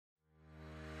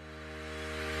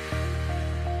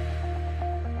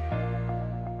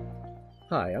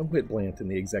Hi, I'm Whit Blanton,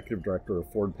 the Executive Director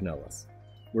of Ford Pinellas.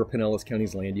 We're Pinellas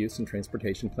County's land use and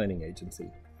transportation planning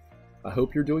agency. I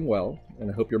hope you're doing well,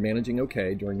 and I hope you're managing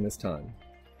okay during this time.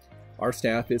 Our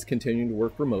staff is continuing to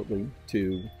work remotely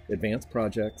to advance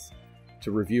projects,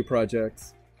 to review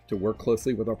projects, to work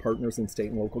closely with our partners in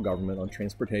state and local government on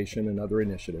transportation and other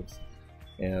initiatives,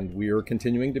 and we are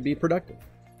continuing to be productive.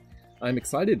 I'm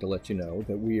excited to let you know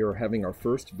that we are having our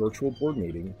first virtual board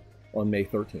meeting on May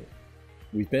 13th.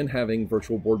 We've been having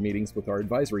virtual board meetings with our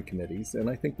advisory committees, and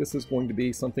I think this is going to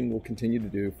be something we'll continue to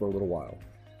do for a little while.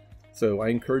 So I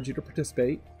encourage you to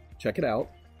participate, check it out,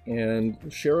 and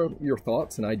share your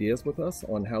thoughts and ideas with us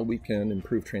on how we can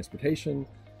improve transportation,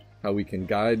 how we can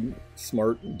guide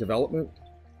smart development,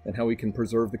 and how we can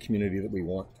preserve the community that we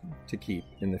want to keep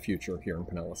in the future here in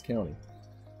Pinellas County.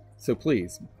 So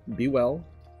please, be well,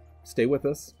 stay with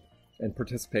us, and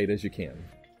participate as you can.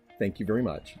 Thank you very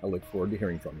much. I look forward to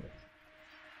hearing from you.